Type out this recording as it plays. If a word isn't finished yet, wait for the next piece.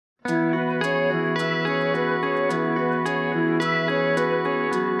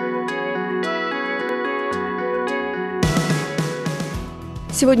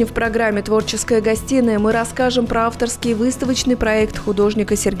Сегодня в программе «Творческая гостиная» мы расскажем про авторский выставочный проект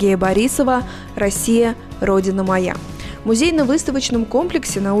художника Сергея Борисова «Россия. Родина моя». В музейно-выставочном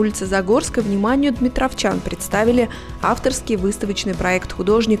комплексе на улице Загорской вниманию дмитровчан представили авторский выставочный проект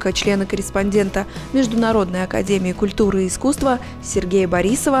художника, члена-корреспондента Международной академии культуры и искусства Сергея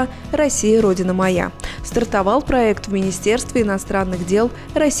Борисова «Россия. Родина моя». Стартовал проект в Министерстве иностранных дел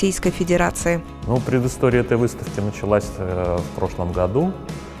Российской Федерации. Предыстория этой выставки началась в прошлом году,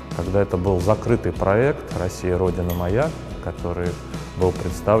 когда это был закрытый проект «Россия. Родина моя», который был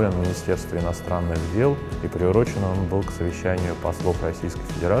представлен в Министерстве иностранных дел, и приурочен он был к совещанию послов Российской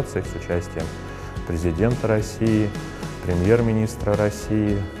Федерации с участием президента России, премьер-министра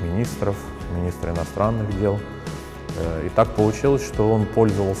России, министра иностранных дел. И так получилось, что он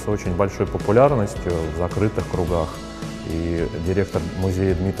пользовался очень большой популярностью в закрытых кругах. И директор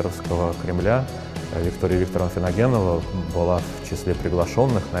музея Дмитровского Кремля Виктория Викторовна Финогенова была в числе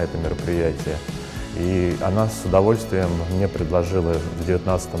приглашенных на это мероприятие. И она с удовольствием мне предложила в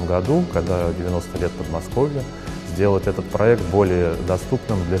 2019 году, когда 90 лет Подмосковья, сделать этот проект более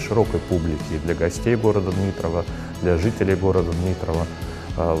доступным для широкой публики, для гостей города Дмитрова, для жителей города Дмитрова.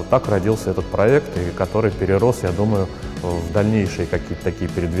 Вот так родился этот проект, и который перерос, я думаю, в дальнейшие какие-то такие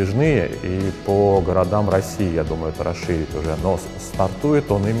передвижные, и по городам России, я думаю, это расширить уже. Но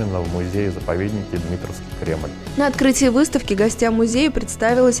стартует он именно в музее-заповеднике Дмитровский Кремль. На открытии выставки гостям музея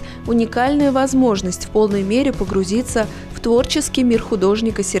представилась уникальная возможность в полной мере погрузиться в творческий мир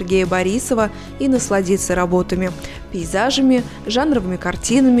художника Сергея Борисова и насладиться работами, пейзажами, жанровыми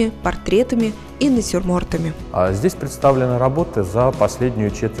картинами, портретами и натюрмортами. Здесь представлены работы за последнюю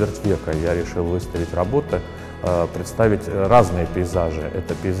четверть века. Я решил выставить работы, представить разные пейзажи.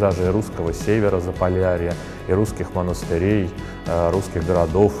 Это пейзажи русского севера, Заполярья, и русских монастырей, русских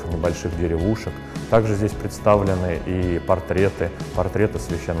городов, небольших деревушек. Также здесь представлены и портреты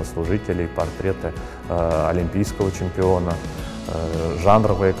священнослужителей, портреты олимпийского чемпиона,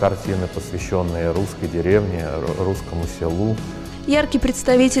 жанровые картины, посвященные русской деревне, русскому селу. Яркий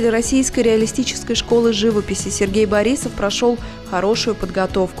представитель Российской реалистической школы живописи Сергей Борисов прошел хорошую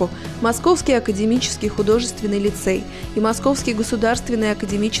подготовку. Московский академический художественный лицей и Московский государственный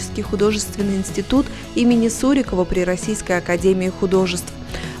академический художественный институт имени Сурикова при Российской академии художеств.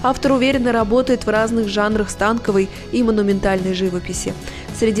 Автор уверенно работает в разных жанрах станковой и монументальной живописи.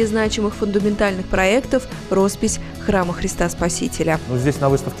 Среди значимых фундаментальных проектов – роспись храма Христа Спасителя. Здесь на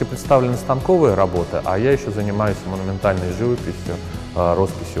выставке представлены станковые работы, а я еще занимаюсь монументальной живописью,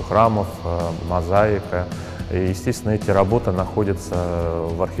 росписью храмов, мозаика. И, естественно, эти работы находятся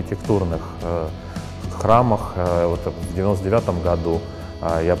в архитектурных храмах. Вот в 1999 году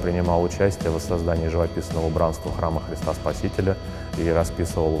я принимал участие в воссоздании живописного убранства храма Христа Спасителя и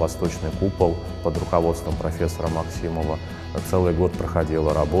расписывал восточный купол под руководством профессора Максимова. Целый год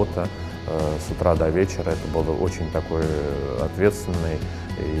проходила работа с утра до вечера. Это был очень такой ответственный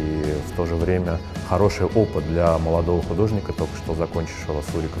и в то же время хороший опыт для молодого художника, только что закончившего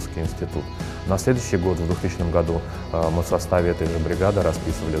Суриковский институт. На следующий год, в 2000 году, мы в составе этой же бригады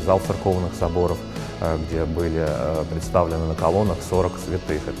расписывали зал церковных соборов, где были представлены на колоннах 40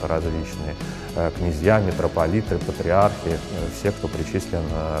 святых. Это различные князья, митрополиты, патриархи, все, кто причислен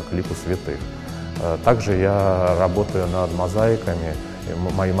к лику святых. Также я работаю над мозаиками.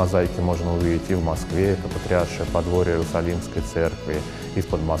 Мои мозаики можно увидеть и в Москве, это Патриаршее подворье Иерусалимской церкви, и в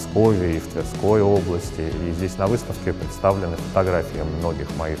Подмосковье, и в Тверской области. И здесь на выставке представлены фотографии многих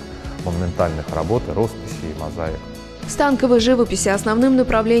моих монументальных работ, росписей и мозаик. В станковой живописи основным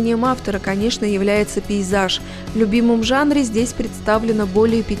направлением автора, конечно, является пейзаж. В любимом жанре здесь представлено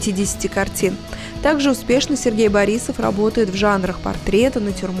более 50 картин. Также успешно Сергей Борисов работает в жанрах портрета,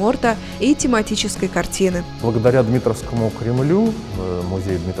 натюрморта и тематической картины. Благодаря Дмитровскому Кремлю,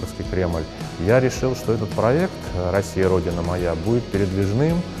 музею Дмитровский Кремль, я решил, что этот проект «Россия. Родина моя» будет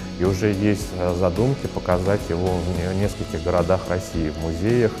передвижным, и уже есть задумки показать его в нескольких городах России, в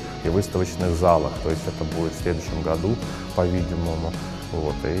музеях и выставочных залах. То есть это будет в следующем году, по-видимому.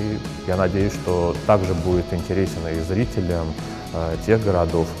 И я надеюсь, что также будет интересен и зрителям тех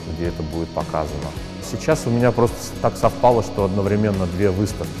городов, где это будет показано. Сейчас у меня просто так совпало, что одновременно две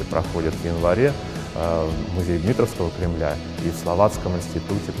выставки проходят в январе в музее Дмитровского Кремля и в Словацком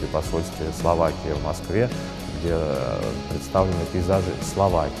институте при посольстве Словакии в Москве, где представлены пейзажи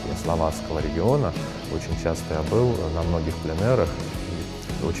Словакии, словацкого региона. Очень часто я был на многих пленэрах,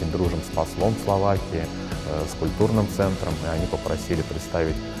 и очень дружим с послом Словакии, с культурным центром, и они попросили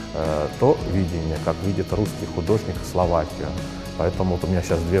представить то видение, как видит русский художник Словакию. Поэтому у меня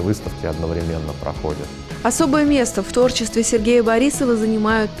сейчас две выставки одновременно проходят. Особое место в творчестве Сергея Борисова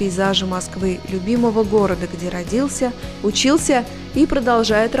занимают пейзажи Москвы, любимого города, где родился, учился и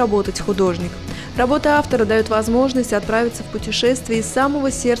продолжает работать художник. Работа автора дает возможность отправиться в путешествие из самого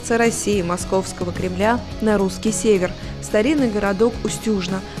сердца России, Московского Кремля, на русский север, в старинный городок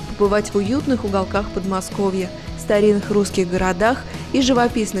Устюжна, побывать в уютных уголках Подмосковья, старинных русских городах и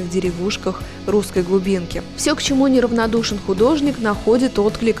живописных деревушках русской глубинки. Все, к чему неравнодушен художник, находит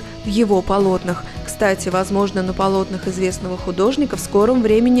отклик в его полотнах. Кстати, возможно, на полотнах известного художника в скором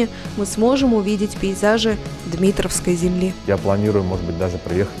времени мы сможем увидеть пейзажи Дмитровской земли. Я планирую, может быть, даже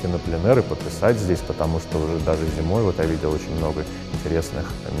приехать и на пленэр и подписать здесь, потому что уже даже зимой вот я видел очень много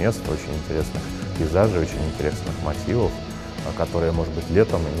интересных мест, очень интересных пейзажей, очень интересных мотивов, которые, может быть,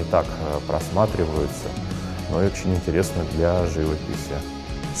 летом и не так просматриваются, но и очень интересны для живописи.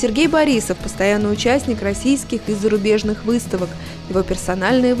 Сергей Борисов – постоянный участник российских и зарубежных выставок. Его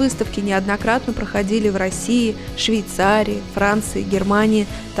персональные выставки неоднократно проходили в России, Швейцарии, Франции, Германии,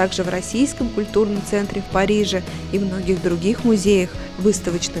 также в Российском культурном центре в Париже и многих других музеях,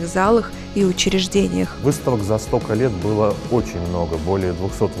 выставочных залах и учреждениях. Выставок за столько лет было очень много, более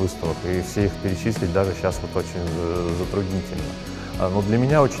 200 выставок, и все их перечислить даже сейчас вот очень затруднительно. Но для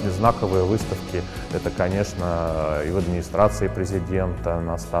меня очень знаковые выставки – это, конечно, и в администрации президента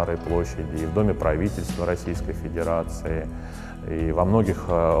на Старой площади, и в Доме правительства Российской Федерации, и во многих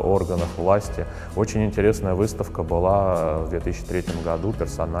органах власти. Очень интересная выставка была в 2003 году,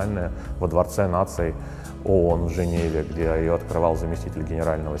 персональная, во Дворце наций ООН в Женеве, где ее открывал заместитель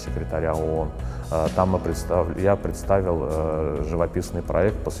генерального секретаря ООН. Там я представил живописный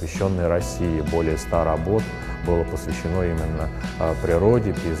проект, посвященный России. Более 100 работ было посвящено именно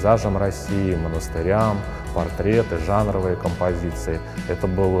природе, пейзажам России, монастырям, портреты, жанровые композиции. Это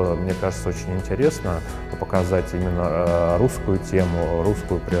было, мне кажется, очень интересно показать именно русскую тему,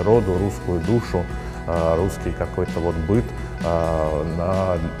 русскую природу, русскую душу, русский какой-то вот быт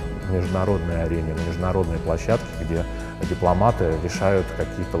на международной арене, на международной площадке, где дипломаты решают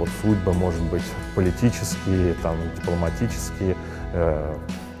какие-то вот судьбы, может быть, политические, там, дипломатические.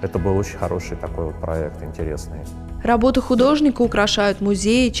 Это был очень хороший такой вот проект, интересный. Работы художника украшают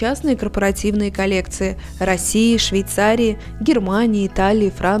музеи, частные корпоративные коллекции России, Швейцарии, Германии, Италии,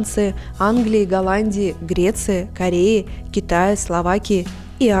 Франции, Англии, Голландии, Греции, Кореи, Китая, Словакии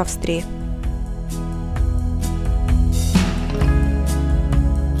и Австрии.